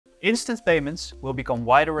Instant payments will become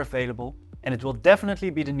wider available and it will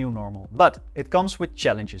definitely be the new normal, but it comes with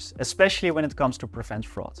challenges, especially when it comes to prevent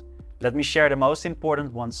fraud. Let me share the most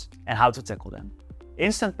important ones and how to tackle them.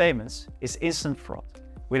 Instant payments is instant fraud.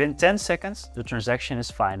 Within 10 seconds, the transaction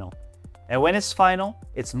is final. And when it's final,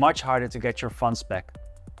 it's much harder to get your funds back,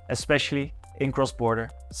 especially in cross-border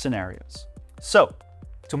scenarios. So,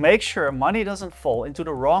 to make sure money doesn't fall into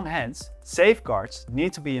the wrong hands, safeguards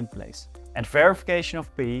need to be in place. And verification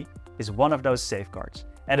of Payee is one of those safeguards.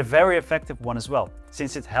 And a very effective one as well,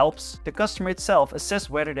 since it helps the customer itself assess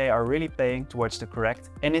whether they are really paying towards the correct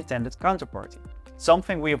and intended counterparty.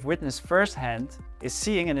 Something we have witnessed firsthand is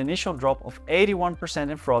seeing an initial drop of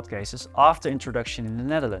 81% in fraud cases after introduction in the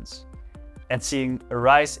Netherlands, and seeing a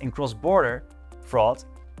rise in cross-border fraud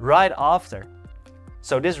right after.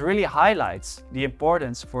 So this really highlights the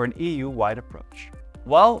importance for an EU-wide approach.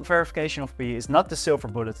 While verification of Payee is not the silver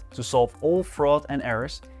bullet to solve all fraud and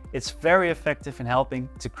errors, it's very effective in helping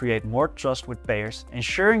to create more trust with payers,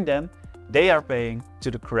 ensuring them they are paying to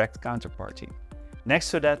the correct counterparty. Next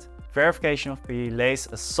to that, verification of Payee lays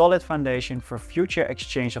a solid foundation for future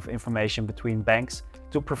exchange of information between banks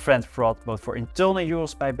to prevent fraud both for internal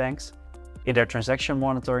use by banks, in their transaction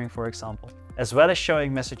monitoring for example, as well as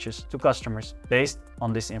showing messages to customers based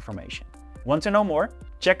on this information. Want to know more?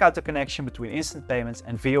 Check out the connection between instant payments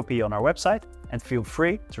and VOP on our website and feel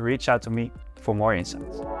free to reach out to me for more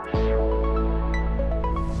insights.